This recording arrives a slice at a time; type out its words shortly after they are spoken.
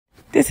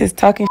This is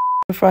Talking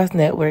with Frost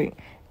Network.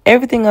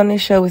 Everything on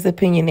this show is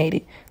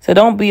opinionated, so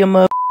don't be a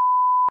mother.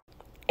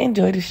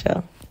 Enjoy the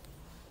show.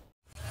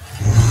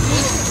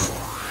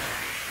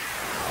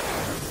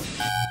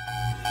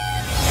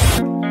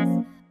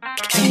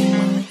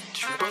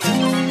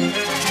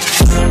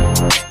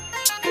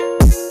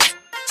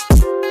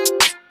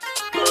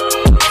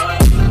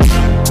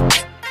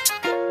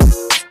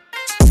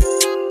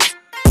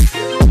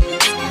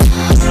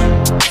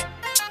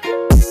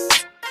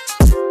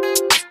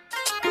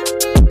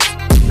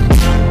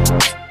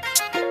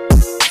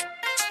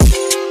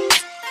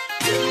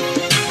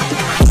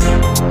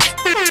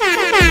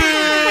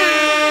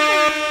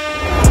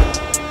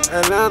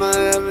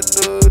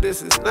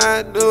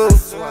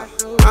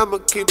 I'ma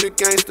keep it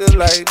gangster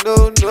like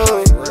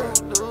Nunu.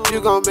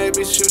 You gon' make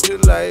me shoot you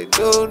like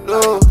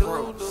Nunu.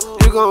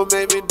 You gon'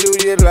 make me do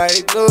you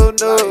like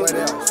Nunu.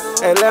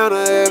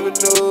 Atlanta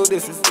Avenue,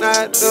 this is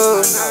not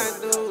new.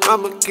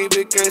 I'ma keep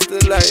it gangster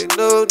like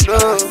Nunu.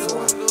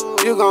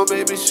 You gon'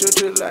 make me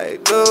shoot you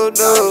like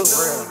Nunu.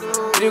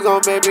 You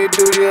gon' make me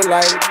do you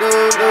like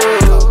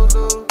Nunu.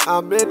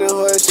 I'm in the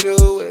horseshoe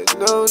with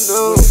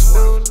Nunu.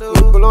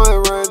 We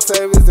blowing run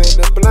tables and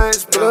the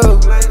blinds blue.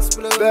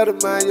 Better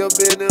mind your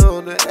business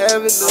on the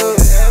avenue.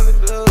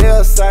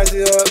 They'll size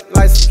you up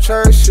like some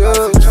church shoes.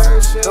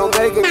 Don't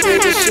make a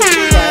nigga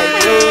shoot like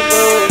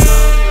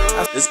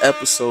Nunu. This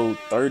episode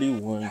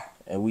 31,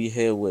 and we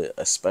here with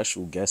a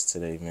special guest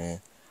today, man.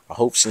 I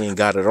hope she ain't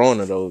got it on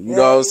her though. You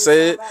know what I'm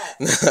saying?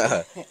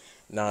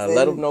 Nah,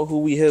 let them know who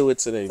we here with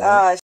today,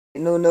 man.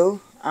 Nunu.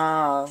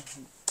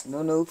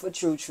 Nunu for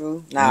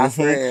true. Nah,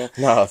 for real.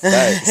 Nah,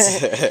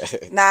 facts.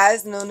 Nah,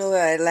 it's Nunu,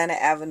 Atlanta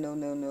Avenue,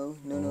 Nunu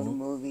the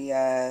movie,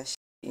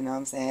 you know what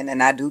I'm saying?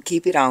 And I do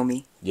keep it on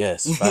me.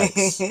 Yes,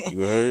 facts. You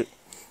heard?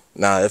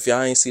 Nah, if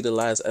y'all ain't see the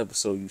last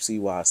episode, you see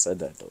why I said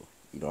that, though.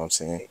 You know what I'm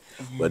saying?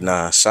 But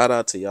nah, shout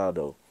out to y'all,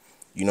 though.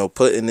 You know,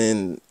 putting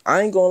in, I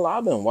ain't gonna lie,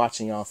 I've been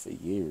watching y'all for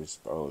years,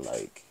 bro.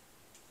 Like,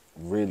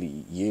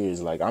 really years.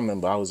 Like, I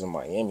remember I was in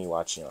Miami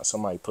watching y'all.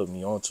 Somebody put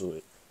me onto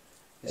it.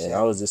 And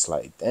I was just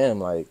like, damn,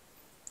 like,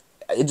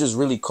 it just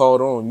really caught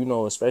on, you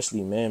know,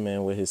 especially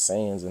Man with his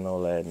sayings and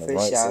all that. And the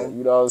runs,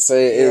 you know what I'm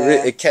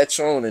saying? It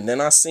catch on. And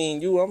then I seen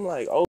you, I'm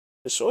like, oh,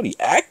 shorty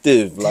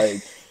active.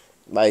 Like,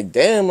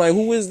 damn, like,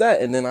 who is that?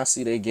 And then I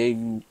see they gave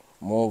you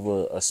more of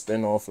a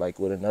spinoff, like,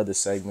 with another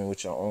segment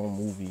with your own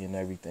movie and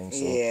everything.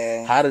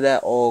 So how did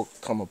that all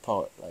come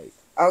apart? Like,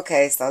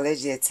 okay, so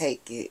let's just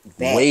take it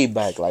back. Way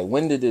back. Like,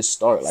 when did this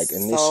start? Like,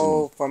 initially?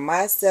 So, for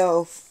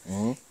myself,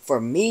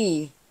 for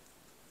me,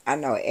 I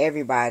know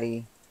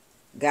everybody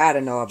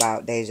gotta know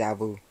about Deja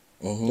Vu,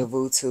 the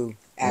Vu 2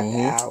 After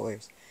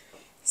Hours.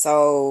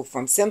 So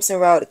from Simpson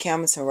Road to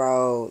Campbellton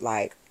Road,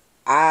 like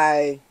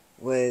I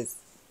was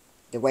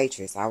the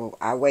waitress. I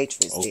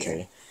waitressed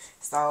there.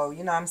 So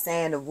you know what I'm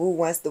saying,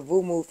 once the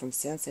Vu moved from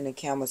Simpson to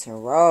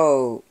Campbellton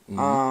Road,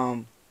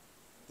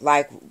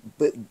 like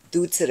but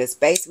due to the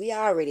space, we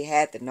already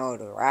had the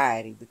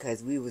notoriety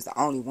because we was the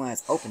only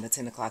ones open at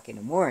 10 o'clock in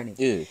the morning.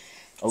 Yeah.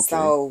 Okay.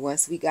 So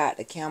once we got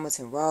to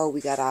Campbellton Road,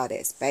 we got all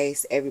that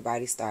space.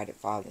 Everybody started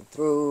falling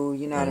through.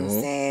 You know what I'm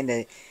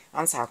saying?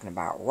 I'm talking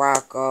about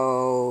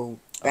Rocco,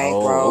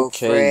 Bankroll,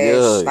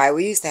 Fresh. Like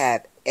we used to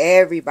have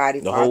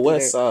everybody. The whole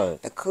West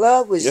Side. The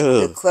club was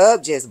the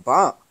club just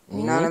bumped.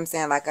 You know what I'm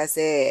saying? Like I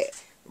said,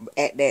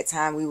 at that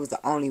time we was the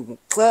only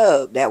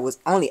club that was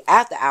only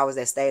after hours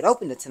that stayed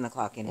open to 10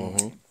 o'clock in the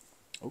morning.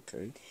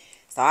 Okay.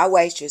 So I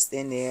waitressed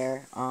in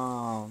there.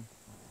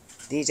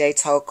 DJ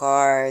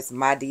Tokars,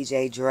 my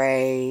DJ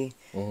Dre,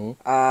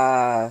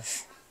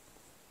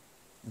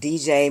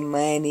 DJ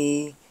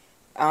Money.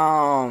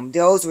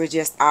 Those were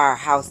just our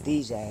house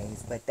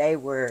DJs, but they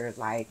were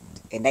like,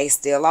 and they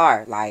still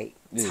are like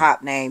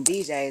top name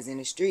DJs in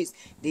the streets.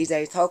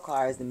 DJ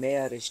Tokar is the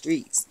mayor of the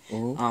streets. I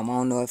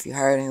don't know if you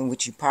heard him,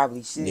 which you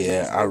probably should.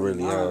 Yeah, I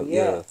really have.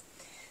 Yeah.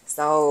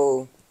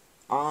 So,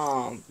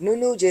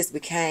 Nunu just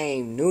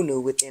became Nunu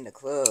within the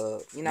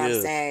club. You know what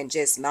I'm saying?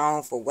 Just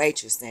known for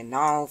waitressing,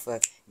 known for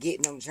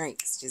getting them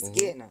drinks, just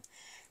getting them.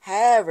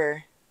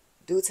 However,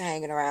 due to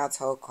hanging around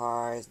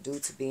Tokars, due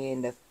to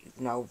being the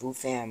Vu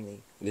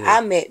family,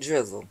 I met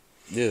Drizzle.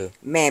 Yeah.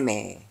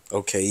 Man.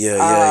 Okay,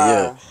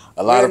 yeah.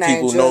 A lot of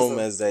people know him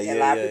as that. A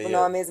lot of people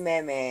know him as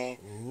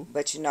Man.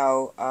 But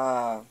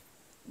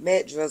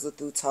met Drizzle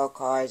through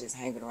Tokars, just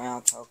hanging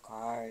around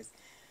Tokars.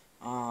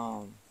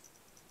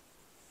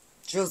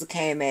 Drizzle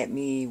came at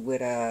me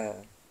with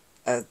a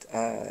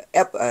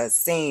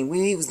scene.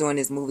 He was doing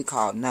this movie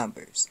called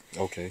Numbers.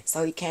 Okay.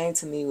 So he came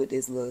to me with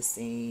this little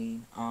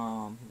scene. He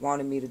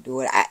wanted me to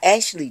do it. I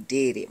actually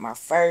did it. My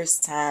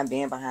first time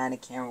being behind the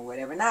camera,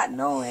 whatever, not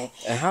knowing.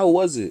 And how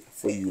was it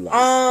for you?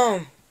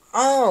 Like?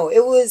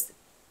 It was,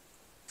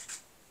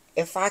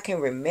 if I can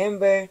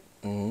remember,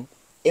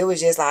 it was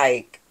just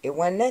like, it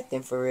wasn't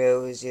nothing for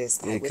real. It was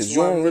just like, because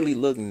you don't really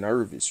look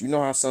nervous. You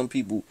know how some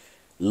people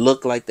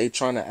look like they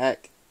trying to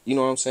act? You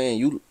know what I'm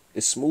saying?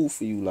 It's smooth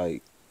for you,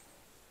 like.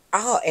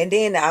 Oh, and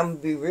then I'm gonna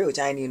be real with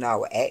you, I didn't even know I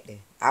was acting.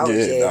 I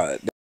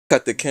was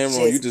cut the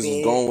camera on, you just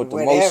was going with the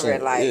whatever,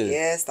 motion. like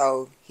Yeah.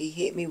 so he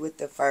hit me with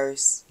the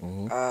first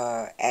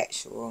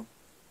actual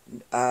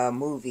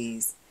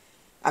movies.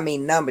 I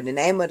mean, Number. The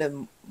name of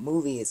the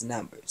movie is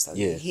Numbers. So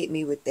he hit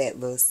me with that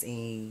little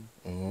scene.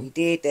 We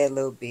did that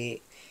little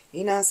bit.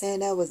 You know what I'm saying?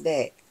 That was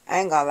that. I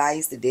ain't gonna lie, I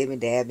used to dib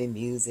and dab in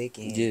music,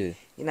 and you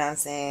know what I'm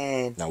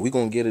saying. Now we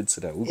gonna get into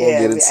that. We gonna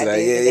get into that. I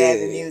did and dab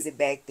in music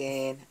back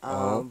then.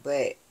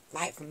 But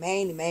like for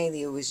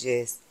mainly it was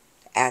just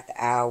After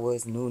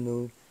Hours,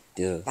 Nunu.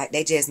 Yeah. Like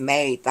they just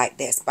made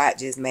that spot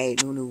just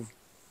made Nunu.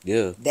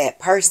 Yeah. That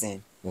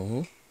person.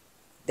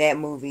 That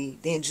movie.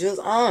 Then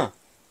just that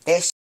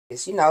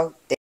shit, you know,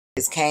 that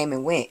just came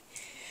and went.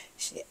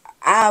 Shit.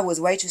 I was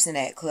waitressing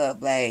at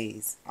Club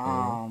Blaze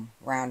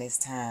around this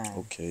time.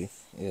 Okay.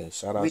 Yeah,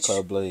 shout out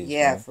Club Blaze.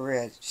 Yeah, man. For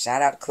real.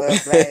 Shout out to Club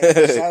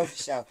Blaze. for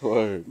sure.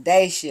 Word.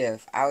 Day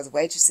shift. I was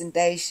waitressing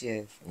day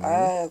shift.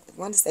 I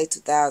want to say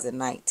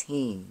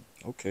 2019.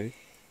 Okay.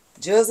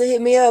 Jules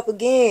hit me up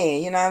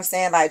again. You know what I'm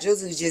saying? Like,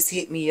 Jules just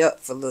hit me up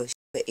for little shit.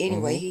 But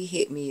anyway, he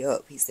hit me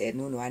up. He said,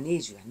 Nunu, I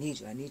need you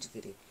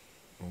for this.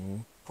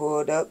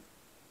 Pulled up.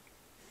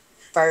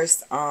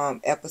 First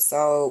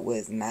episode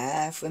was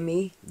 9 for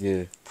me.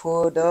 Yeah.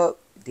 Pulled up,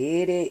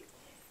 did it,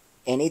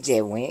 and it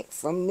just went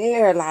from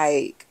there.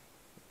 Like,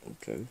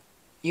 okay.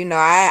 You know,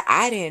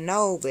 I didn't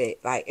know, but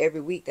like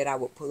every week that I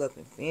would pull up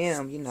and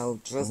film, you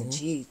know, Drills and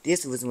Cheese.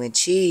 This was when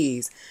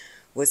Cheese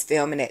was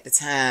filming at the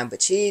time.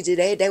 But Cheese,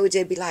 they would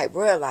just be like,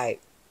 bro,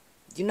 like,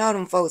 you know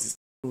them folks is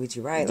with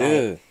you, right? Yeah.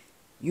 Like,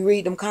 you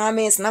read them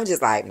comments, and I'm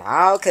just like,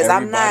 no, because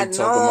I'm not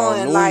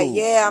knowing. Like,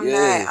 I'm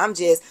not. I'm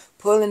just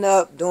pulling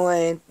up,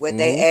 doing what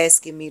they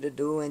asking me to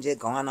do, and just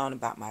going on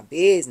about my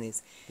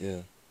business.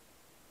 Yeah.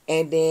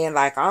 And then,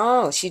 like,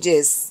 she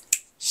just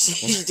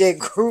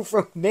grew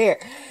from there.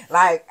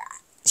 Like,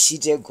 she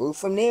just grew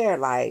from there.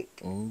 Like,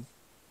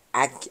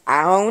 I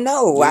don't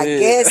know. Yeah. I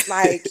guess,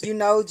 like, you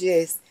know,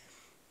 just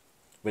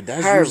but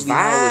that's usually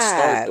how it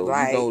starts, though.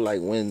 Like, you know,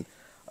 like, when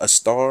a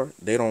star,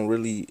 they don't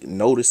really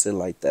notice it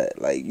like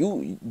that. Like,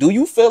 do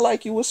you feel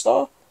like you a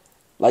star?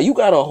 Like, you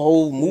got a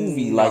whole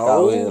movie like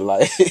out here,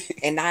 like.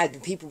 And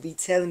people be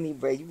telling me,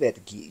 bro, you better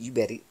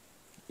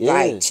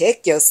like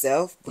check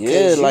yourself.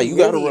 Because like you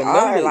really gotta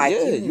remember, like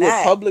you're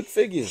a public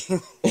figure.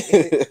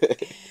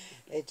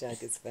 That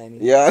junk is funny.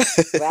 Yeah,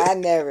 but I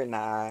never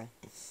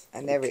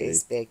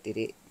expected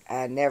it.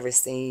 I never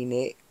seen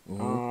it.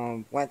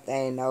 One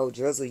thing though,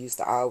 Drizzle used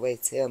to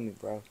always tell me,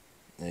 bro,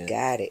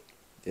 got it.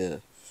 Yeah.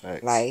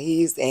 Facts. Like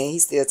he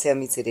still tell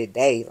me to this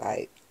day,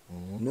 like,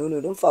 Nunu,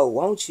 them folk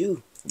want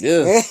you.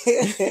 Yeah.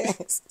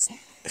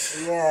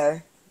 Yeah.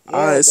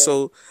 All right,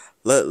 so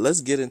let's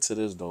get into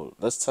this though.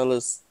 Let's tell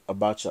us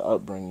about your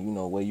upbringing. You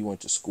know, where you went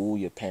to school,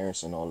 your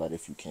parents, and all that,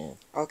 if you can.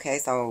 Okay,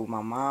 so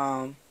my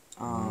mom,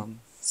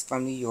 is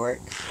from New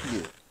York.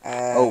 Yeah.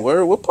 Oh,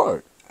 where? What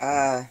part?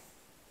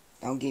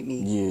 Don't get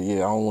me. Yeah.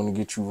 I don't want to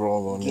get you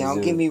wrong on this.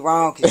 Don't get me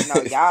wrong, cause you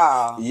know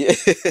y'all.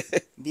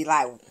 Be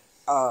like.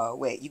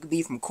 You could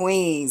be from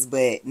Queens,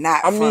 but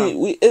not. I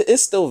mean,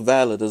 it's still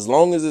valid as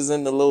long as it's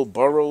in the little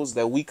boroughs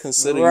that we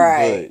consider you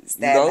good.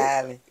 Staten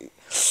Island.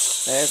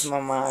 That's my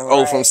mom.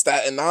 Oh, from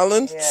Staten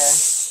Island. Yeah,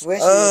 where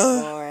she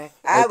was born.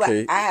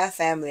 I have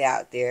family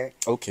out there.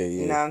 Okay,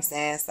 yeah. You know what I'm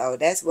saying? So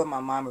that's where my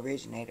mom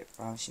originated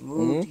from. She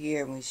moved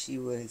here when she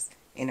was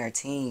in her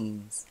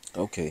teens.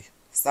 Okay.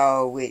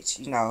 So, which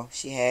you know,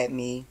 she had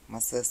me, my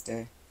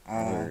sister,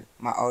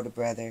 my older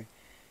brother,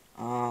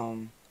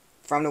 from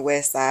the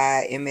West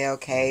Side,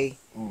 MLK.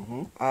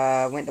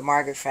 Went to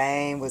Margaret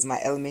Fame, was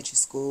my elementary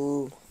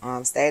school.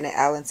 Stayed in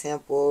Allen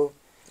Temple.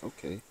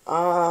 Okay.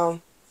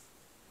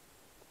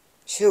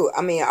 Shoot,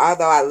 I mean,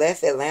 although I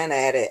left Atlanta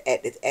at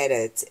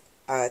a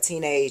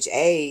teenage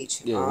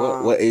age.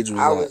 Yeah. What age was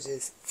that? I was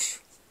just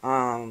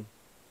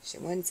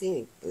wasn't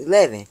 10,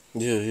 11.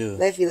 Yeah.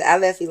 I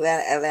left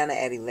Atlanta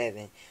at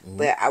 11,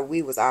 but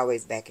we was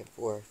always back and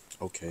forth.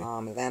 Okay.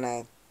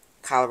 Atlanta,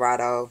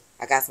 Colorado.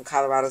 I got some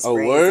Colorado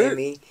Springs in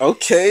me.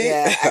 Okay.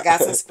 Yeah, I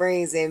got some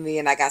Springs in me,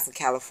 and I got some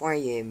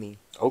California in me.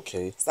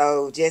 Okay.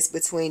 So just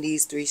between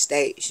these 3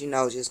 states, you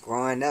know, just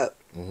growing up.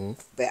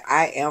 But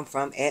I am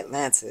from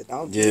Atlanta.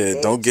 Don't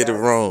get it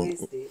wrong.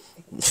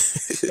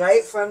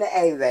 Straight from the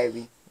A,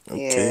 baby.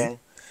 Okay. Yeah.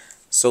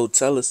 So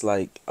tell us,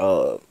 like,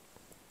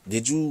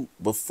 did you,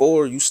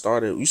 before you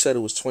started, you said it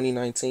was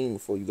 2019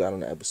 before you got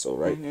on the episode,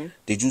 right?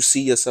 Did you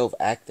see yourself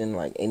acting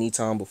like any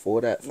time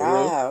before that?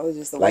 Nah, I was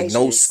just a waitress.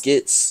 Like no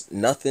skits,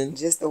 nothing?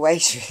 Just a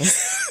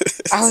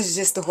waitress. I was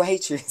just a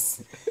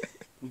waitress.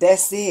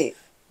 That's it.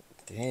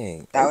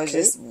 Dang. I was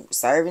just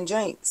serving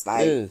drinks.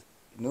 Like,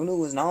 Nunu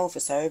was known for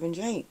serving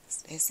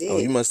drinks. That's it. Oh,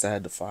 you must have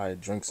had the fire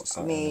drinks or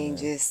something. I mean,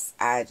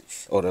 I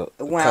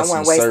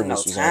wasn't wasting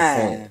no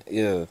time.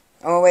 Yeah.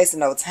 I wasn't wasting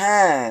no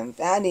time.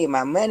 I need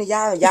my money.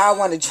 Y'all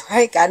want to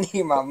drink? I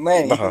need my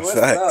money. What's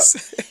up?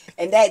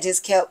 And that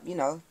just kept, you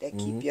know,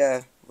 keep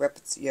your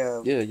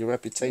reputation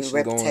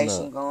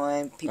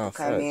going. People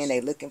come in,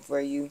 they looking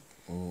for you.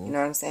 You know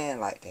what I'm saying?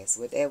 Like, that's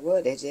what that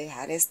was. That's just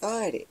how that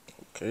started.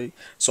 Okay.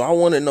 So I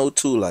want to know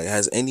too, like,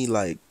 has any,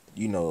 like,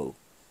 you know,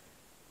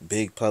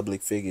 big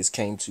public figures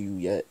came to you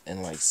yet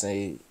and like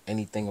say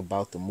anything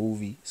about the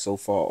movie so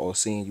far or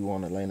seeing you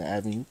on Atlanta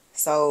Avenue?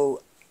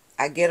 So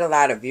I get a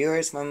lot of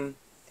viewers from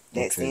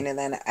that Okay. scene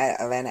Atlanta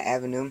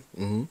Avenue.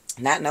 Mm-hmm.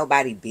 Not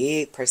nobody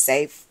big per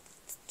se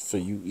For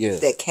you, yeah.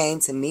 that came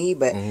to me,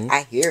 but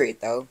I hear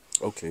it though.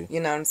 Okay. You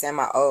know what I'm saying?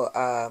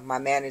 My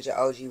manager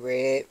OG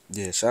Red.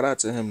 Yeah, shout out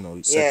to him though.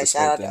 He set Yeah, the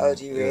shout out thing to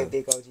OG up. Red,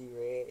 big OG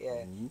Red.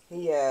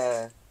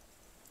 Yeah.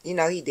 He you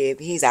know,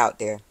 he's out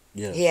there.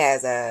 Yeah. He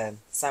has a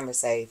Summer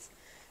Safe,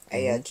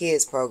 a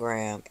kids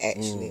program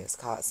actually. It's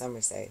called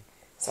Summer Safe.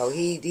 So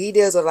he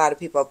deals with a lot of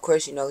people. Of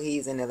course, you know,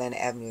 he's in Atlanta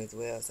Avenue as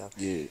well. So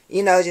Yeah.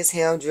 you know, just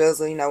him,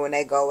 Drizzle, you know, when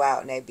they go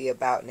out and they be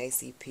about and they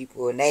see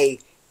people and the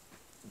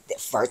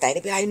first thing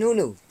they be like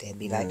Nunu. They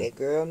be like that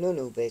girl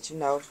Nunu, but you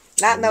know,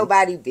 not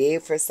nobody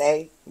big per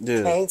se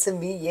came to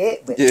me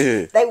yet, but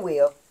they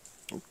will.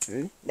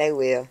 Okay. They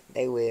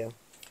will.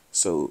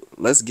 So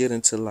let's get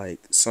into like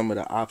some of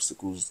the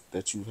obstacles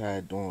that you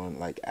had doing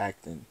like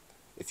acting,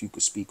 if you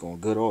could speak on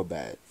good or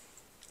bad.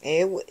 And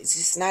it was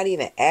just not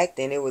even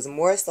acting. It was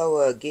more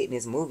so getting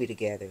this movie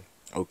together.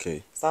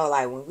 Okay. So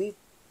like when we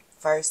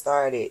first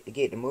started to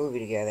get the movie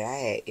together, I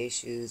had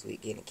issues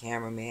with getting a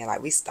cameraman.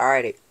 Like we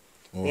started,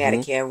 we had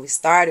a camera. We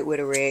started with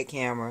a red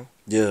camera.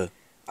 Yeah.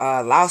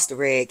 Lost the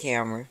red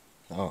camera.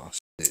 Oh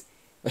shit.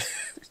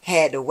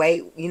 Had to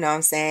wait. You know what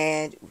I'm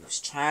saying? We was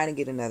trying to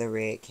get another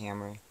red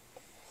camera.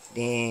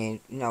 Then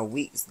you know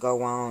weeks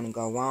go on,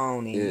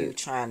 and you're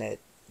trying to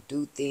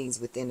do things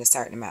within a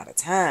certain amount of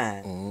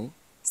time.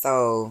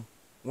 So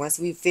once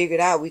we figured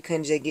out we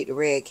couldn't just get the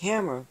red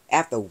camera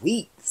after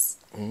weeks,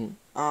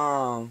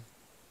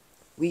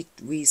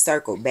 we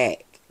circled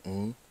back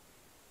and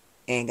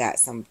got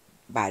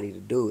somebody to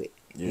do it,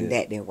 and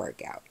that didn't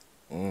work out.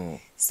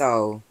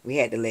 So we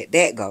had to let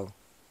that go.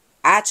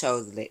 I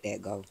chose to let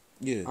that go.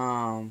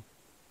 Yeah.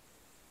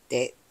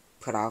 That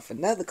put off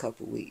another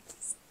couple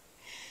weeks.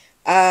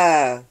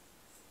 Fig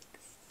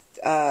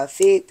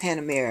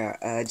Panamera,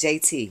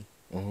 JT,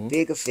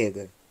 Bigger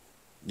Figure.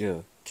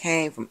 Yeah.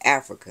 Came from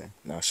Africa.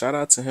 Now shout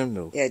out to him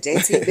though. Yeah,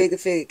 JT Bigger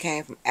Figure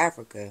came from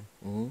Africa.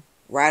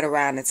 Right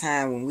around the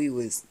time when we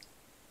was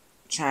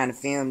trying to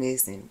film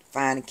this and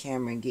find a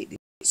camera and get it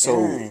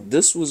done.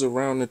 This was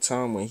around the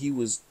time when he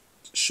was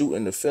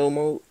shooting the film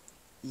mode.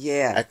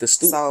 Yeah. At the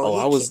studio. So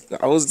I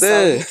was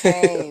there. So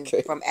he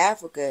came from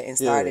Africa and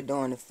started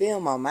doing the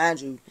film on. Mind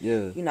you,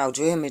 you know,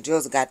 him and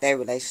Drizzle got that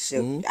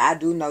relationship. I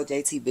do know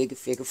JT Bigger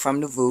Figure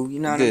from the VU. You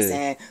know what I'm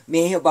saying?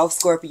 Me and him both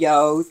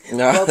Scorpios.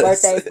 Both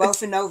birthdays,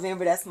 both in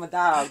November. That's my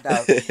dog,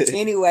 though.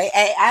 Anyway,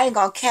 I ain't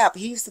gonna cap.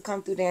 He used to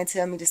come through there and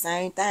tell me the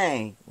same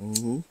thing.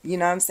 You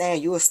know what I'm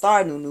saying? You a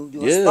star, Nunu.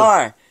 You a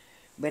star.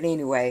 But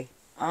anyway,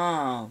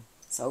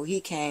 so he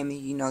came and,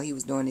 you know, he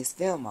was doing this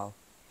filmo.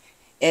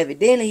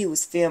 Evidently, he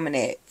was filming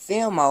that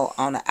filmo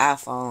on the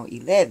iPhone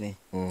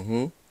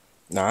 11.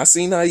 Now I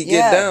seen how you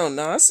get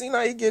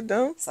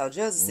down. So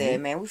Joseph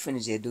said, man, we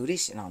finna just do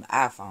this shit on the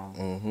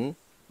iPhone.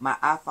 My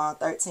iPhone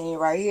 13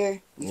 right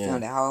here, we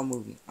filmed that whole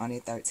movie on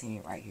that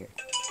 13 right here.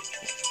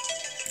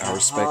 I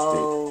respect it. The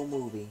whole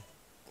movie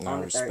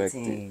on the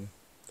 13.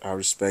 I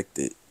respect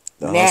it.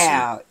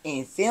 Now,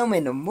 in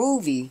filming the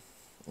movie,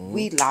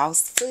 we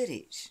lost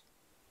footage.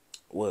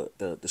 What,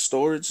 the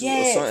storage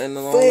or something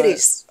along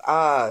footage.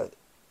 That?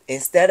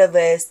 Instead of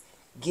us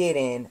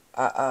getting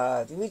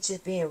we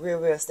just being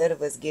real, instead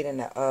of us getting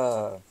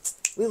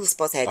we were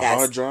supposed to have got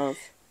hard drive.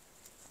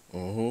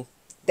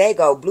 They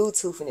go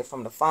Bluetoothing it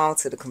from the phone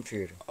to the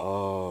computer.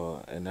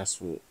 Oh, and that's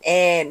what.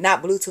 And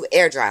not Bluetooth,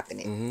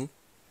 airdropping it.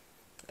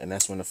 And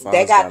that's when the files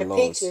they got the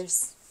lost.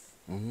 pictures.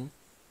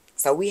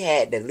 So we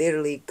had to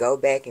literally go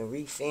back and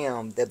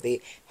refilm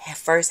the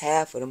first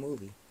half of the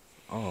movie.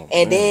 Oh,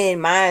 and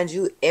then, mind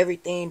you,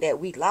 everything that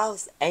we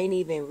lost ain't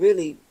even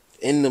really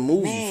in the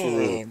movie,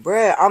 man, for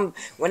real. Bruh,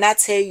 when I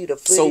tell you the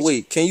footage. So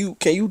wait, can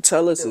you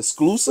tell us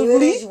exclusively?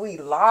 The footage we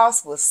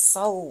lost was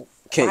so.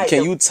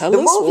 Can you tell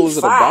us what was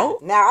it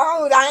about?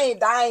 Now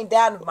I ain't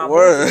down with my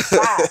movie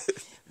fire.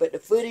 But the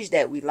footage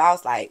that we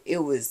lost, like it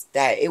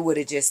would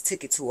have just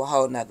took it to a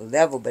whole nother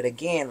level. But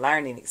again,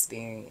 learning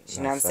experience.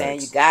 You know what I'm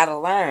saying? You gotta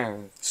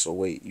learn. So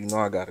wait, you know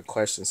I got a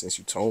question since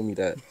you told me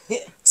that.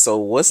 So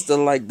what's the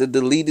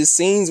deleted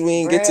scenes we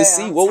didn't get to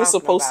see? What was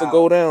supposed to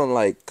go down?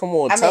 Like, come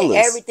on, tell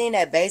us. Everything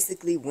that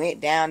basically went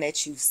down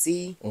that you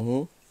see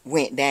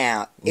went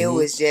down. It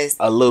was just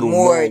a little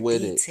more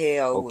with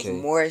detail. It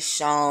was more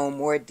shown,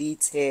 more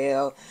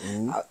detail.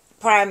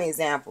 Prime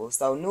example.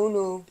 So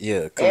Nunu,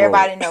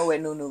 everybody know what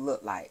Nunu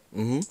looked like.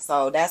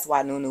 So that's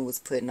why Nunu was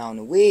putting on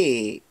the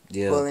wig,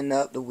 pulling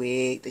up the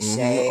wig, the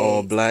shades,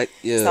 all black.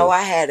 So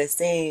I had a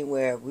scene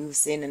where we were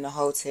sitting in the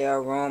hotel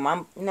room.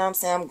 I'm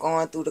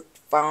going through the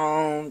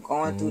phone,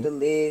 going through the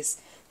list,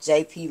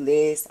 JP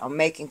list. I'm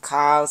making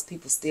calls.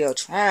 People still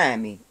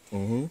trying me.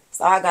 So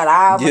I got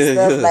all my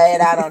stuff laid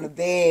out on the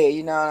bed,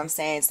 you know what I'm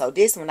saying? So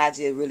this one, I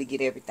just really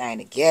get everything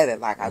together.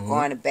 Like, I go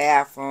in the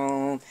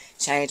bathroom,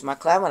 change my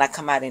clothes. When I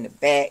come out in the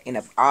back, in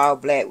the all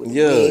black with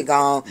the wig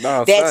on.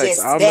 Nah, that facts.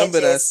 I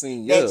remember that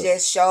scene,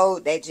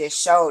 That just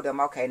showed them,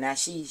 okay, now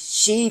she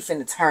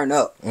finna turn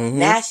up.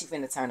 Now she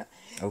finna turn up.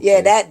 Okay.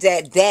 Yeah,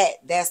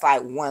 that's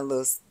like one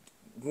little,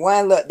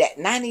 that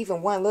not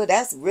even one little,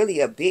 that's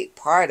really a big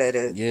part of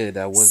the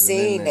that wasn't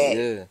scene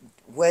that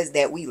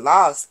we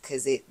lost,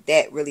 because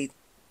that really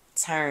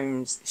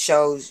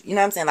shows, you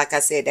know what I'm saying, like I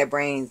said, that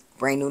bring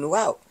Nunu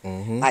out.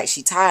 Like,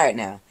 she tired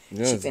now.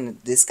 She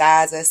finna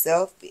disguise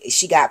herself.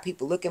 She got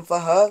people looking for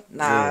her.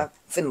 Nah,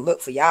 finna look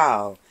for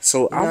y'all.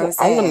 So you know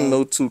I want to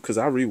know too, because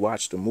I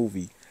rewatched the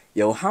movie.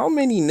 Yo, how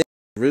many niggas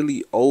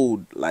really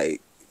owed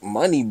like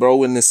money,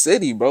 bro, in the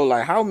city, bro?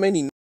 Like, how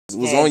many niggas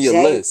was on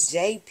your list?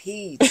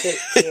 JP took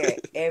care of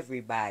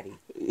everybody.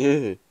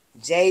 Yeah.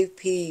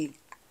 JP,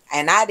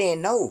 and I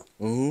didn't know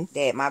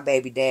that my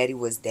baby daddy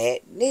was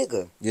that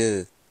nigga.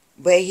 Yeah.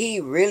 But he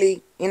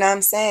really, you know what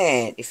I'm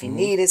saying? If he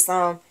needed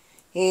something,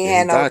 he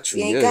ain't got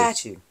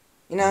you.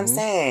 You know what I'm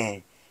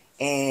saying?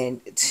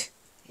 And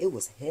it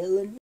was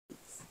hella niggas.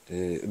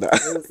 It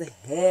was a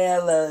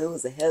hella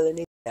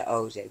niggas that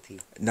owed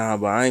JP. Nah,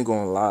 but I ain't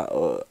gonna lie.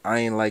 I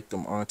ain't like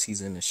them aunties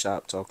in the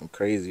shop talking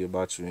crazy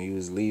about you when you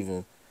was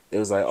leaving. It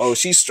was like, oh,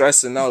 she's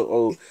stressing out.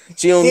 Oh,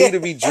 she don't need to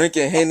be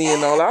drinking Henny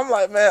and all. I'm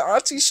like, man,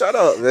 auntie, shut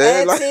up,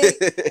 man.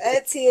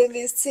 Auntie and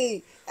Miss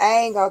T, I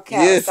ain't gonna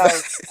count. So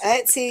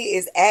auntie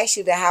is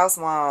actually the house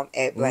mom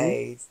at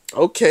Blaze.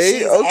 Okay,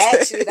 she's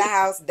actually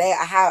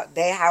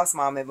their house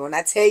mom. And when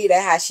I tell you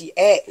that how she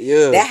act,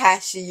 that how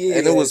she is.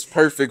 And it was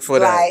perfect for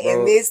that, bro.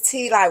 And Miss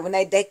T, like when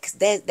they back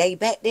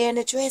there in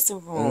the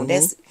dressing room,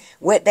 that's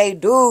what they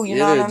do. You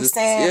know what I'm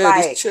saying?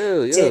 Like, just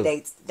chill.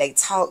 They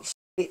talk.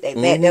 They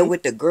back there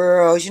with the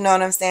girls, you know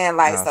what I'm saying?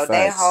 Like, so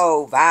that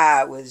whole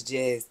vibe was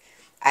just,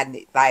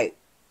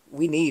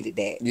 we needed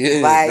that.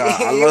 Yeah, like,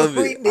 I love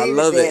it. I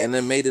love it, and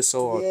it made it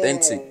so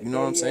authentic. You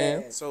know what I'm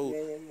saying? So,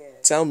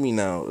 tell me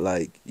now,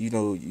 like, you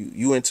know,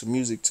 you into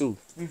music too.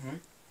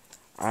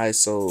 All right,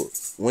 so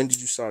when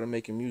did you start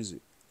making music?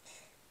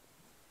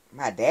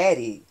 My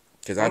daddy.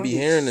 Cause I be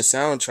hearing the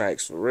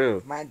soundtracks for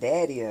real. My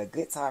daddy a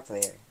guitar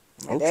player.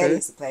 My daddy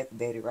used to play for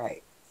Betty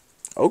Wright.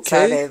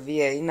 Okay. So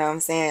you know what I'm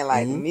saying?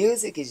 Like,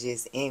 music is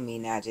just in me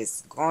now.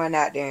 Just going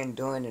out there and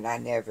doing it, I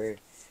never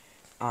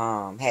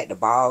had the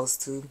balls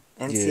to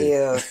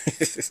until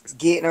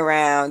getting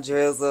around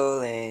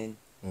Drizzle and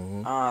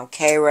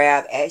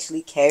K-Rap.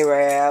 Actually,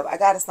 K-Rap. I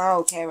got a song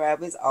with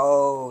K-Rap. It's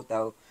old,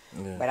 though.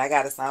 Yeah. But I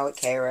got a song with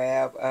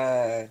K-Rap.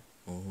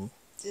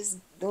 Just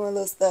doing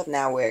little stuff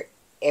now where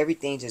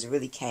everything just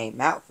really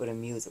came out for the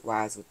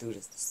music-wise through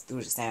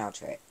the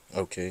soundtrack.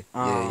 Okay.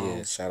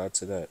 Yeah. Shout out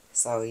to that.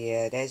 So,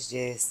 yeah, that's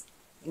just,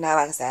 you know,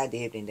 like I said, I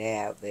dipped and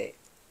dabbed, but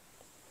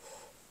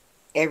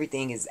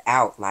everything is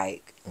out,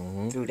 like,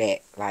 through that.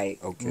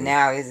 Like,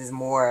 now this is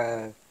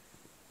more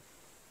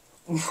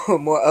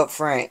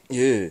upfront.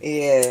 Yeah.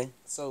 Yeah.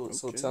 So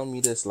tell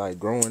me this, like,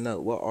 growing up,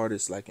 what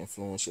artists, like,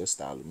 influenced your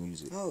style of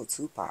music? Oh,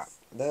 Tupac.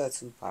 Love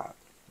Tupac.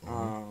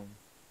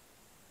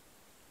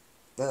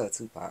 Love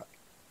Tupac.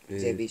 Yeah.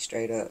 Just be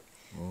straight up.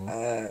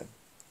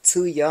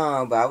 Too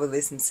young, but I would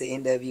listen to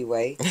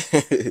NWA.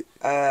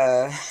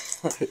 I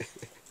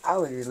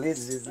would just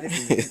listen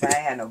because I ain't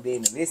had no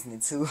business listening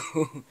to.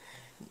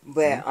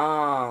 But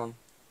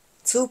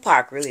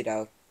Tupac, really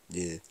though.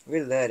 Yeah.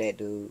 Really love that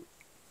dude.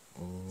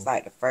 It's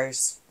like the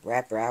first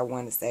rapper I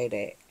want to say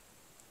that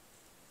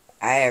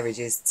I ever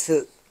just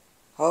took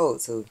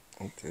hold to.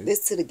 Okay.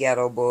 Listen to the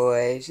Ghetto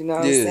Boys, you know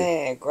what I'm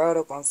saying? Growed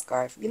up on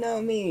Scarf, you know what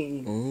I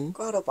mean?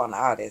 Growed up on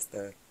all that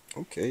stuff.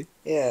 Okay.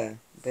 Yeah,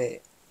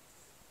 but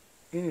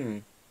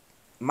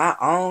my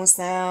own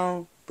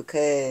sound,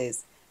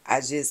 because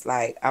I just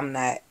like,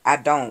 I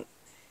don't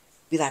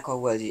be like, oh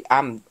well,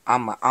 I'm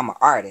an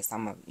artist.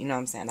 You know what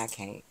I'm saying? I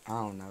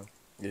don't know.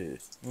 Yeah.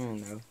 I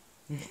don't know.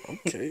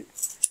 Okay.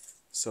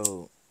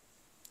 So,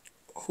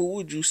 who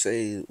would you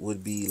say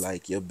would be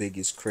like your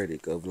biggest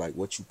critic of like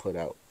what you put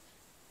out?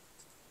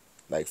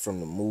 Like from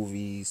the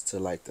movies to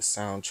like the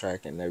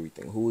soundtrack and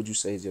everything. Who would you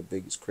say is your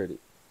biggest critic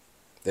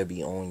that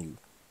be on you?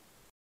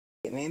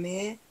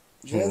 Man,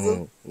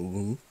 Drizzle.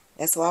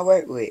 That's who I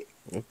work with.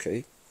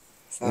 Okay.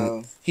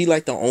 So he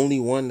like the only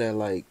one that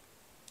like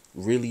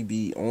really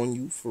be on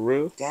you for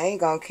real? I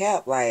ain't gonna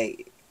cap,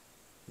 like.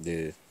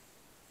 Yeah.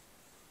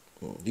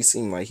 He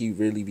seemed like he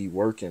really be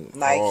working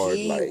hard.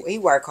 He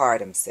work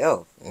hard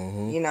himself.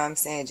 You know what I'm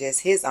saying?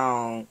 Just his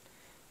own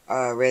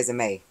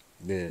resume.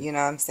 Yeah. You know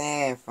what I'm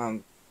saying?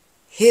 From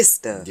his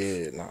stuff.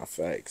 Yeah, nah,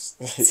 facts.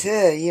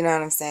 To, you know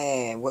what I'm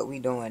saying, what we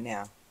doing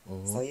now.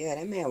 So yeah,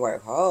 that man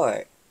work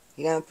hard.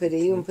 He done put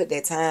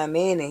that time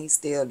in and he's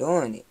still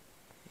doing it.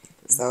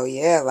 So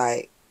yeah,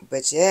 like,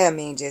 but yeah, I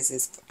mean, just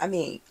as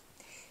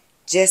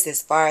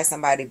far as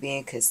somebody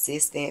being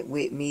consistent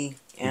with me,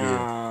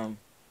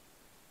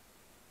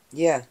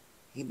 yeah,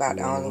 he about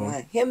the only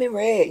one. Him and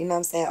Red, you know what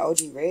I'm saying? OG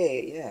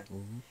Red, yeah.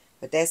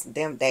 But that's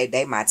them,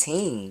 they my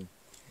team.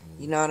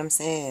 You know what I'm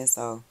saying?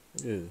 So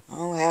Yeah. I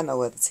don't have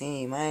no other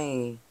team. I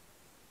ain't.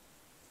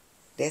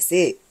 That's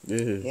it.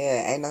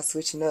 Yeah. Ain't no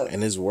switching up.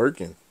 And it's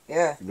working.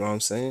 Yeah. You know what I'm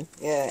saying?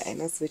 Yeah, ain't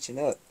no switching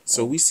up.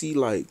 So we see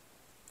like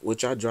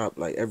what y'all drop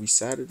like every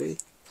Saturday?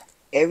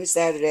 Every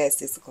Saturday at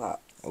 6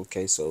 o'clock.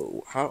 Okay,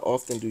 so how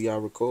often do y'all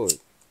record?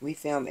 We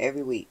film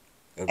every week.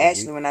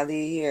 Every week? When I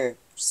leave here,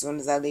 as soon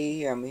as I leave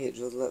here, I'm gonna hit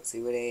Drizzle up,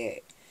 see where they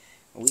at.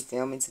 And we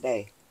filming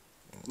today.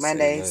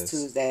 Mondays,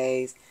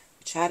 Tuesdays.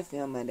 We try to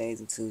film Mondays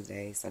and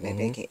Tuesdays so that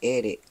they can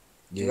edit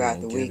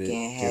throughout the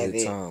weekend,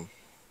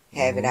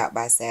 have it out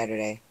by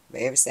Saturday.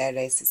 But every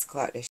Saturday, 6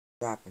 o'clock, that shit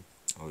dropping.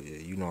 Oh yeah,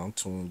 you know I'm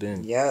tuned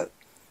in. Yep.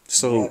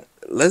 So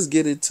let's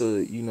get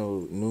into, you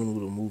know, Nunu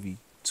the movie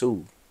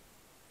 2.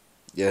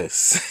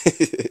 Yes.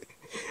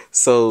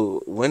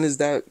 So when is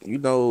that, you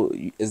know,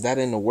 is that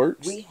in the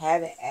works? We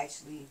haven't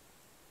actually.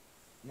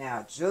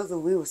 Now,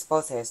 Drizzle, we were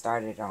supposed to have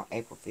started on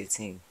April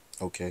 15th.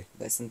 Okay.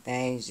 But some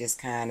things just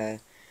kind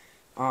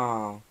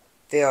of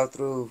fell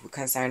through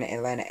concerning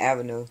Atlanta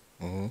Avenue.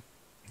 Mm-hmm.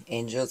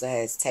 And Drizzle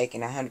has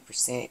taken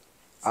 100%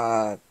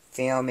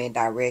 filming,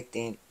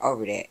 directing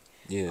over that.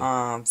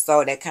 Yeah.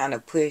 So that kind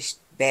of pushed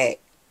back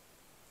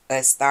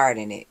us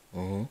starting it.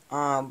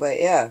 Mm-hmm. But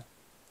yeah,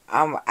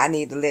 I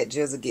need to let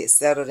Drizzle get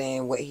settled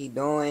in what he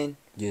doing.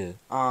 Yeah.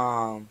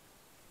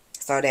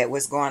 So that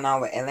what's going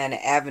on with Atlanta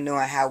Avenue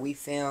and how we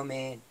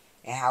filming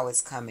and how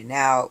it's coming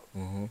out.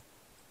 Mm-hmm.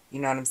 You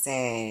know what I'm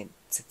saying?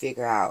 To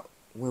figure out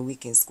when we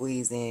can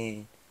squeeze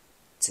in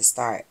to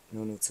start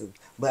Nunu 2.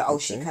 But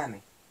she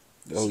coming.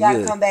 She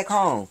gotta come back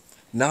home.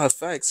 Nah,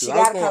 facts. She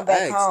gotta come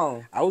back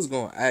home. I was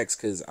gonna ask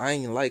because I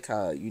ain't like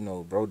how, you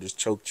know, bro just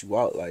choked you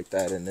out like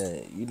that, and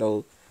then, you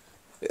know.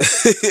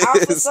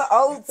 Officer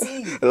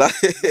OT. Like,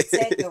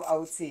 Detective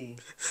OT.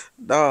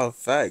 Nah,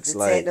 facts.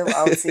 Detective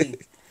OT.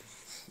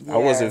 Yeah. I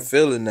wasn't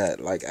feeling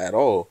that, like, at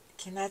all.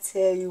 Can I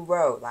tell you,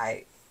 bro?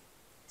 Like,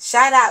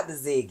 shout out to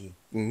Ziggy.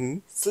 Mm-hmm.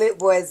 Slip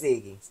Boy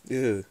Ziggy.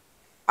 Yeah.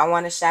 I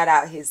want to shout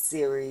out his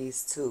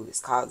series, too. It's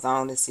called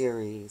Zone the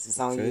Series. It's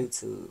on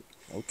YouTube.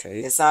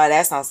 Okay.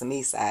 That's on some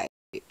East Side.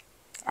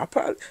 I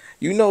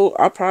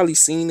probably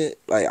seen it.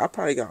 Like, I'm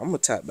gonna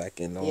tap back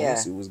in though. Yeah.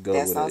 See what's good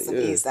That's with on it. some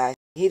East Side.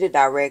 He the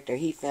director.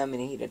 He filming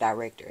and he the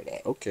director of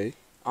that. Okay.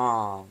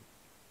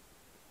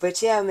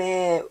 But yeah,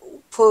 man,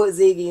 pull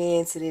Ziggy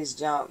into this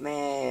jump,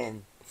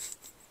 man.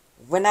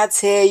 When I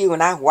tell you,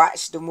 when I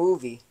watched the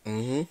movie,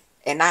 mm-hmm.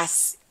 and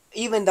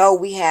even though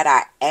we had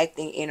our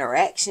acting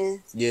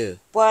interactions, yeah,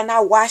 boy, and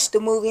I watched the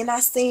movie and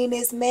I seen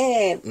this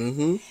man,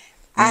 mm-hmm.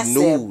 I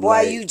said,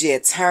 boy, you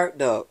just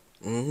turned up.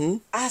 Mm-hmm.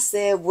 I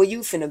said, well, you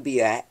finna be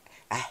a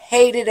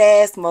hated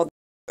ass mother.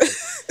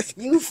 they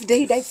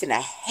finna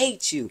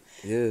hate you.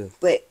 Yeah.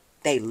 But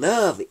they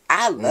love it.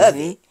 I love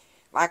it.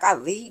 Like,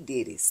 he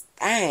did his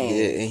thing.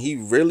 Yeah, and he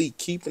really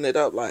keeping it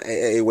up. Like,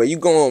 hey, where you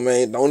going,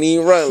 man? Don't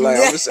even run. Like,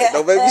 I'm just saying,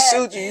 don't make me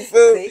shoot you. You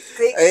feel me?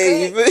 Click,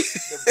 hey, click.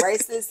 The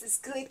bracelets is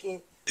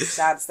clicking.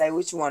 Try to say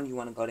which one you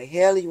want to go to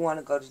hell or you want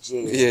to go to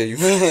jail. Yeah, you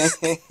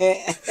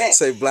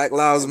say Black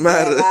Lives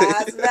Matter. Black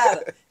Lives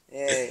Matter.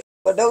 Yeah.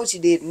 But know what you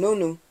did,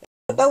 Nunu.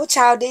 Know what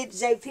y'all did to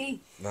JP.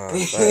 Nah,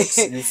 facts.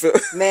 You feel?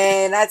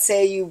 Man, I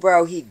tell you,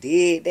 bro, he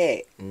did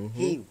that. Mm-hmm.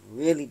 He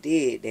really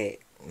did that.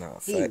 Nah,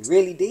 facts. He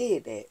really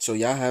did that. So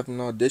y'all having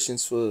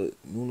auditions for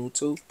Nunu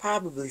 2?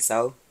 Probably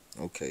so.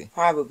 Okay.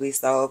 Probably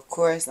so. Of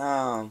course,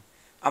 I'm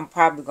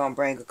probably gonna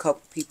bring a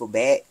couple people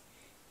back.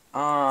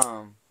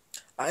 I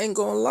ain't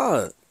gonna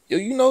lie. Yo,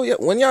 you know,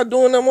 when y'all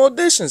doing them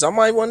auditions, I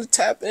might want to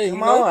tap in.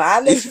 Come on,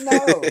 I'll let you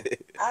know.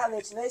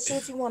 Let's see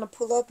if you want to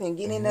pull up and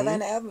get in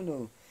Atlanta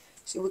Avenue.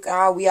 See,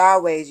 we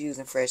always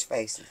using fresh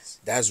faces.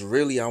 That's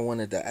really, I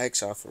wanted to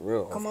ask y'all for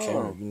real. Come off on.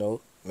 camera, you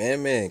know.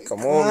 Man, come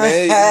on,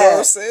 man. You know what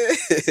I'm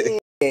saying?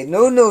 Yeah,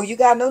 Nunu, you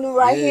got Nunu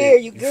right here.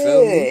 You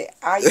good.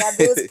 All you gotta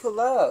do is pull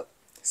up.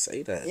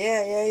 Say that.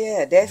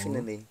 Yeah,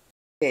 definitely.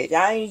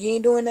 Yeah, you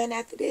ain't doing nothing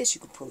after this,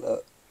 you can pull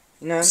up.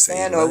 You know what I'm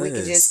saying? Or we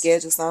can just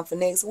schedule something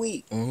for next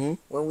week. Mm-hmm.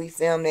 When we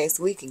film next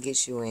week and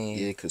get you in.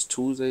 Yeah, because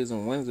Tuesdays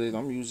and Wednesdays,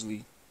 I'm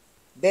usually...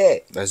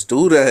 Bet. Let's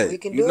do that. We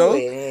can you do know?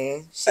 it,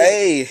 man.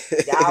 Hey.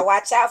 Y'all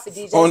watch out for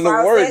DJ On the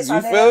words, you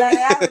feel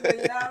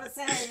me? You know what I'm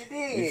saying? You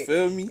did. You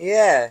feel me?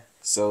 Yeah.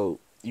 So,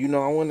 you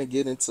know, I want to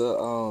get into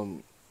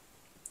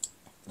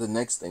the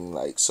next thing.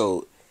 Like,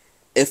 so,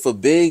 if a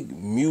big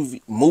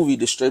movie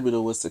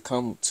distributor was to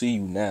come to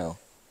you now,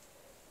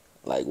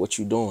 like, what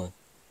you doing?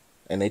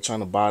 And they trying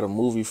to buy the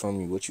movie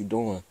from you, what you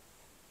doing?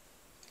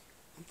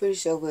 I'm pretty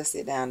sure we'll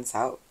sit down and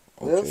talk.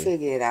 Okay. We'll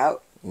figure it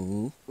out.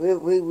 Mm-hmm.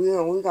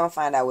 We're gonna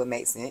find out what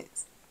makes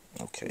sense.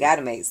 Okay.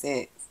 Gotta make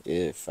sense.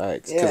 Yeah,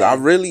 facts. Because I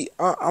really,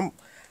 I'm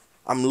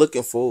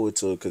looking forward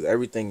to it because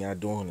everything y'all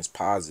doing is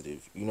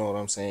positive. You know what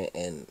I'm saying?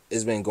 And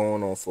it's been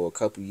going on for a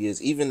couple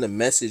years. Even the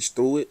message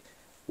through it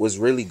was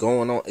really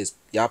going on. Is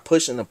y'all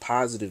pushing a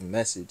positive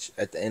message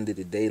at the end of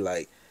the day,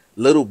 like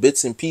little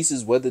bits and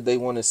pieces, whether they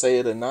want to say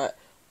it or not.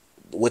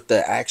 With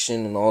the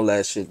action and all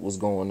that shit was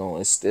going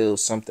on, it's still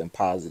something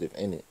positive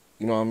in it.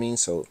 You know what I mean?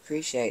 So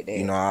appreciate that.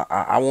 You know,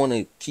 I want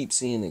to keep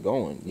seeing it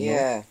going. You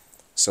know?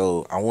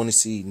 So I want to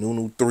see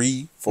Nunu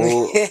 3,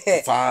 4,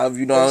 5.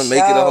 You know, For what I mean?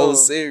 Make it a whole sure.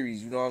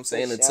 series. You know what I'm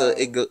saying? For Until sure.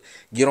 it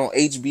get on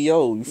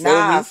HBO. You feel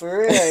Nah, me? for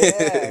real,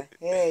 yeah.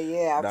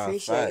 Yeah, I Nah,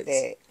 appreciate facts.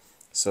 that.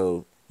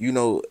 So you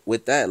know,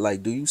 with that,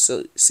 like, do you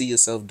see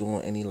yourself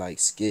doing any like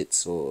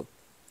skits or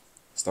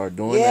start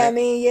doing Yeah, I that?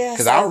 mean, yeah.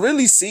 Cause So, I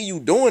really see you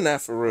doing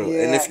that for real.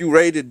 And yeah. if you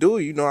ready to do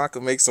it, you know I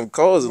can make some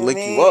calls and I link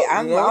you mean,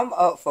 up. You know. I'm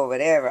up for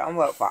whatever. I'm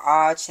up for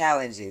all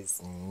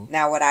challenges. Mm-hmm.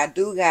 Now, what I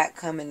do got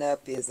coming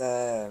up is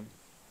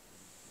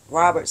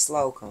Robert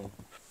Slocum,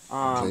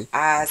 Okay.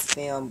 Eyes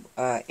Film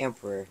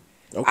Emperor,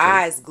 Okay.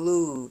 Eyes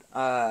Glued.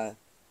 I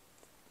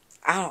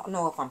don't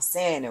know if I'm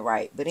saying it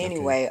right, but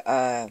anyway,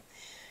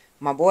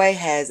 my boy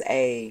has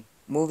a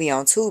movie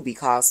on Tubi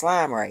called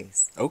Slime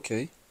Race.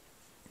 Okay.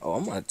 Oh,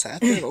 I'm gonna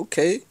tap in.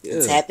 Okay.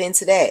 Yeah. Tap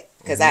into that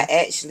because I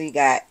Mm-hmm. actually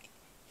got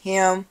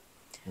him,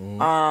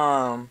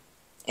 Mm-hmm.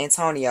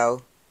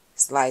 Antonio,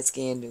 light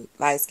skinned dude,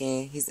 light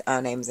skin. His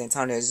name is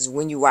Antonio. It's just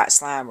when you watch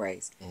Slime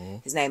Race, Mm-hmm.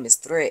 his name is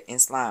Threat in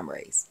Slime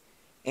Race,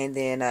 and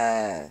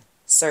then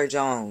Sir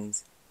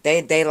Jones.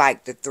 They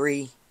like the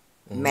three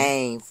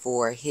main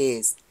for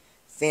his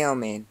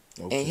filming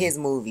and his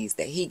movies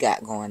that he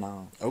got going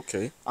on.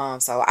 Okay.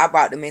 So I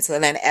brought them into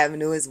Atlanta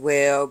Avenue as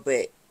well,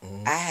 but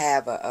Mm-hmm. I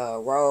have a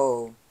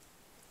role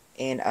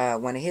in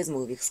one of his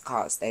movies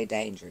called Stay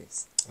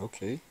Dangerous.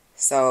 Okay.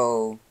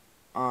 So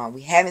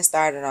we haven't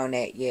started on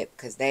that yet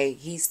because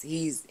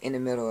he's in the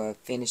middle of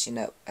finishing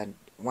up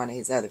one of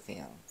his other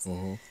films.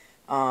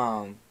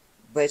 Mm-hmm.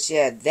 But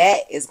yeah, that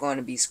is going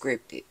to be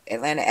scripted.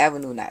 Atlanta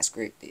Avenue not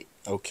scripted.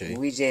 Okay.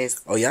 We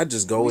just y'all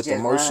just go with the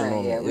motion run,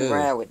 on it. we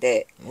run with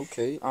that.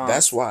 Okay.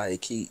 That's why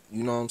it keep.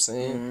 You know what I'm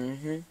saying?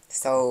 Mm-hmm.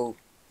 So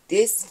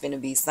this finna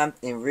be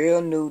something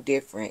real new,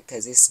 different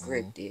because it's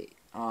scripted.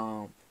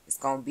 It's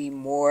gonna be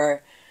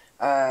more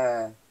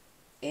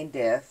in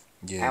depth.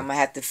 Yeah. I'm gonna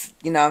have to,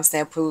 you know what I'm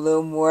saying, put a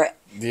little more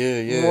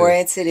Yeah. more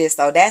into this.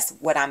 So that's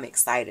what I'm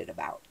excited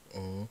about.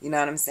 Mm-hmm. You know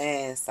what I'm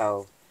saying?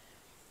 So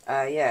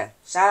yeah,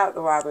 shout out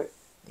to Robert.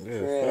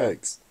 Yeah,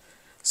 facts.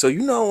 So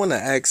you know I want to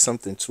ask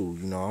something too.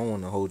 You know I don't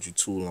want to hold you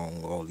too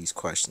long with all these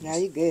questions. No,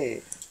 you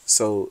good.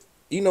 So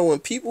you know when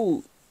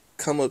people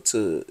come up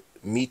to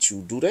meet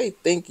you, do they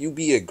think you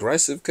be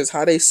aggressive? Cause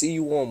how they see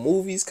you on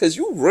movies? Cause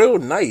you real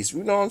nice.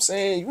 You know what I'm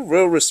saying? You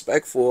real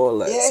respectful, all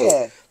that. Yeah.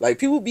 So like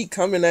people be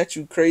coming at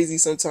you crazy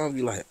sometimes.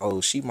 Be like,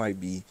 oh, she might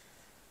be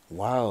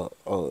wild.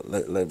 Oh,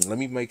 let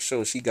me make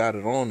sure she got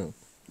it on him.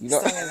 You know.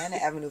 So when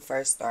Atlanta Avenue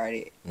first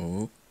started,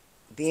 Mm-hmm.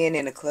 being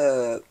in the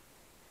club,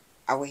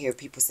 I would hear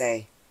people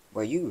say,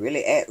 "Well, you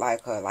really act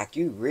like her. Like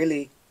you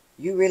really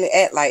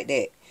act like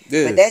that."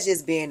 Yeah. But that's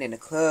just being in the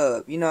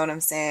club. You know what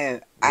I'm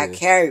saying? Yeah. I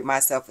carried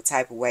myself a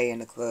type of way in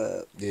the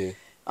club. Yeah.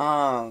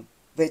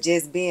 But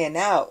just being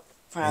out,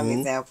 prime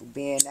example,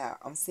 being out.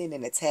 I'm sitting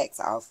in the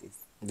tax office.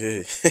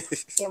 Yeah.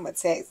 Getting my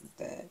taxes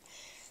done.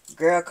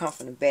 Girl come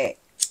from the back.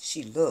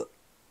 She look.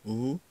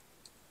 Mm-hmm.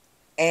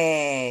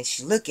 And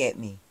she look at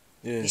me.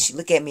 Yeah. And she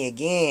look at me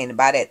again.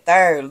 By that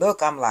third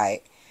look, I'm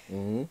like,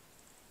 Mm-hmm.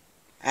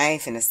 I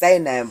ain't finna say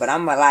nothing, but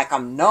I'm like,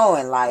 I'm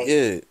knowing, like,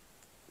 Yeah.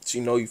 She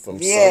know you from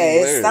yeah,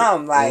 somewhere. it's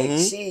something. Like,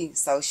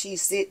 Mm-hmm. she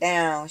sit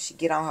down, she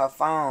get on her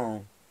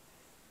phone.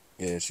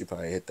 Yeah, she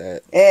probably hit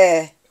that.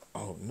 Yeah.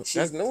 Oh, no,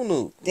 that's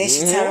Nunu. Then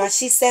she turned around,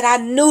 she said, I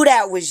knew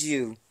that was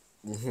you.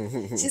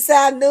 She said,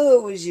 I knew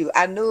it was you.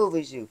 I knew it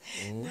was you.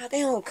 Nah,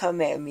 they don't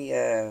come at me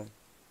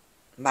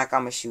like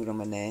I'ma shoot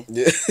them or nothing.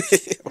 Yeah.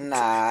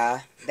 Nah.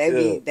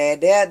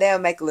 They'll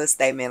make a little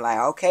statement like,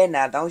 okay,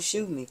 now don't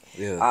shoot me.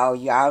 Yeah. Oh,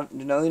 y'all,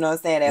 you know what I'm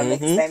saying? They'll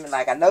make a statement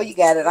like, I know you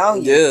got it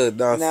on you. Yeah,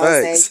 nah, you know what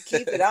I'm saying? facts. You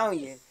keep it on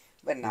you.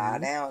 But nah,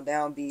 they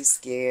don't be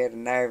scared or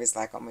nervous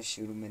like I'm gonna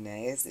shoot them in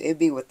there. It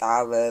be with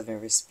all love and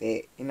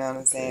respect. You know what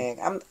I'm saying?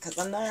 Cause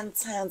I'm 9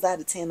 times out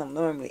of 10 I'm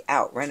normally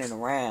out running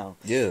around.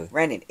 Yeah.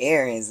 Running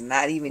errands,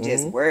 not even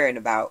just worrying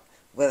about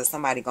whether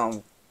somebody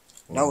gonna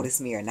notice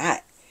me or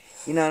not.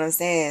 You know what I'm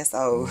saying?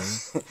 So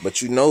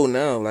But you know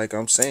now, like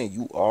I'm saying,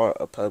 you are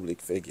a public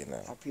figure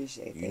now. I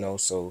appreciate that. You know,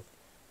 so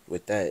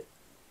with that,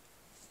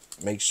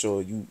 make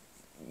sure you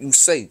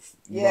safe.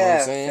 You know Yeah, what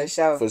I'm saying? for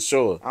sure. For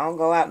sure. I don't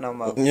go out no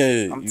more.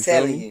 Yeah. I'm you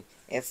telling feel me? you,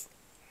 if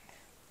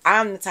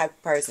I'm the type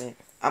of person,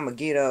 I'm gonna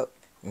get up,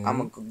 Mhm.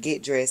 I'm gonna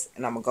get dressed,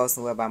 and I'm gonna go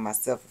somewhere by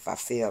myself if I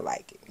feel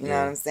like it. You know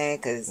what I'm saying?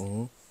 Cause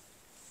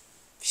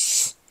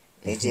it's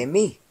just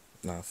me.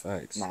 Nah,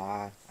 facts.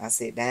 Nah, I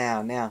sit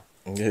down now.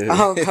 Yeah. I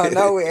don't go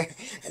nowhere,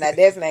 and I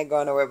definitely ain't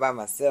going nowhere by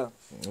myself.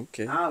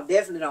 Okay. I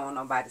definitely don't want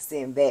nobody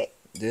sitting back,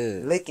 Yeah.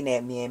 looking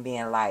at me and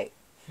being like,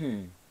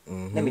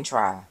 let me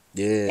try.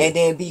 Yeah. And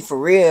then be for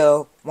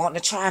real,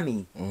 wanting to try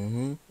me.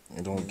 And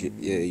don't get.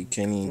 Yeah, you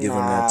can't even give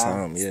them that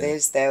time. Yeah.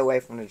 Stay away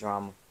from the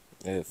drama.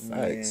 Yeah,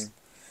 facts.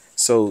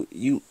 So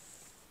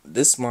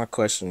this is my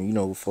question. You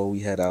know, before we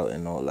head out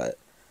and all that,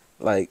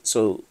 like,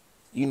 so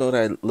you know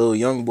that little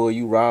young boy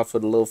you robbed for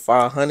the little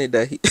 500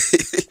 that he.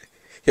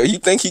 Yo, you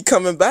think he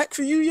coming back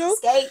for you, yo?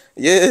 Skate.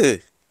 Yeah.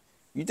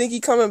 You think he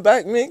coming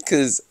back, man?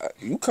 Cause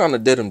you kind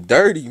of did him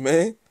dirty,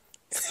 man.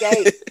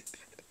 Skate.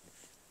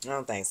 I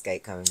don't think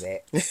Skate coming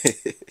back.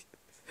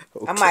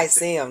 Okay. I might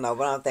see him though,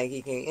 but I don't think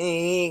he can.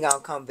 He ain't gonna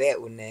come back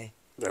with that.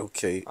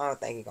 Okay. I don't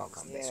think he gonna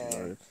come back.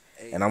 Yeah.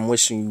 And I'm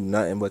wishing you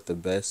nothing but the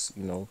best,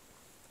 you know,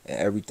 and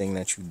everything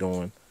that you're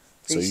doing.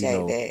 Appreciate so, you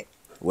know, that.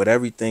 With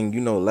everything,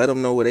 you know, let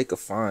them know where they could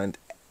find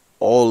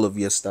all of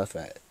your stuff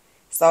at.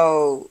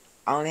 So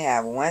I only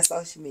have one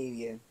social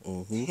media.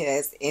 Mm-hmm.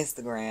 That's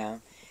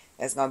Instagram.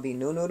 That's gonna be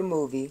Nunu the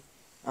movie.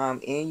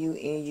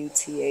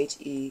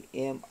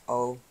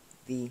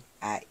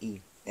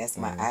 NUNUTHEMOVIE. That's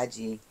my IG.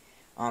 You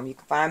can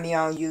find me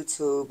on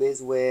YouTube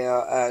as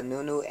well.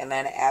 Nunu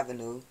Atlanta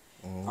Avenue.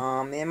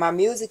 And my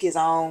music is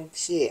on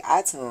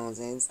iTunes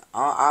and it's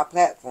on all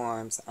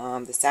platforms.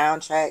 The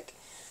soundtrack,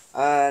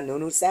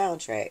 Nunu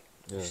soundtrack.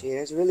 Yeah.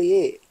 That's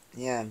really it.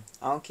 Yeah,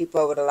 I don't keep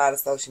up with a lot of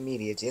social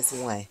media. Just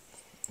one.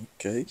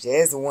 Okay.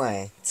 Just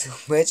one. Too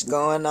much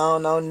going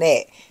on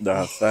that.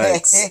 Nah,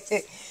 facts.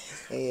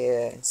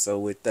 Yeah. So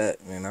with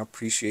that, man, I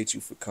appreciate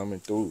you for coming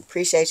through.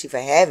 Appreciate you for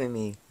having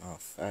me. Oh,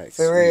 facts.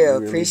 For real. You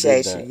really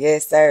Appreciate did you. that.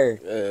 Yes, sir.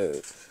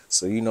 Yeah.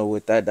 So, you know,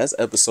 with that, that's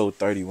episode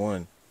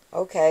 31.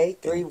 Okay,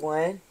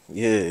 3-1.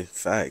 Yeah,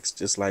 facts.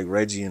 Just like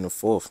Reggie in the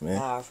 4th, man.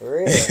 Nah,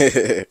 for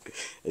real.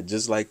 And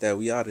just like that,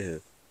 we out of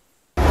here.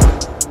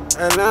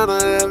 Atlanta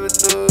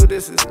Avenue,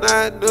 this is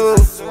not new.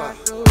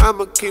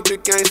 I'ma keep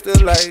it gangster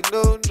like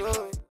no.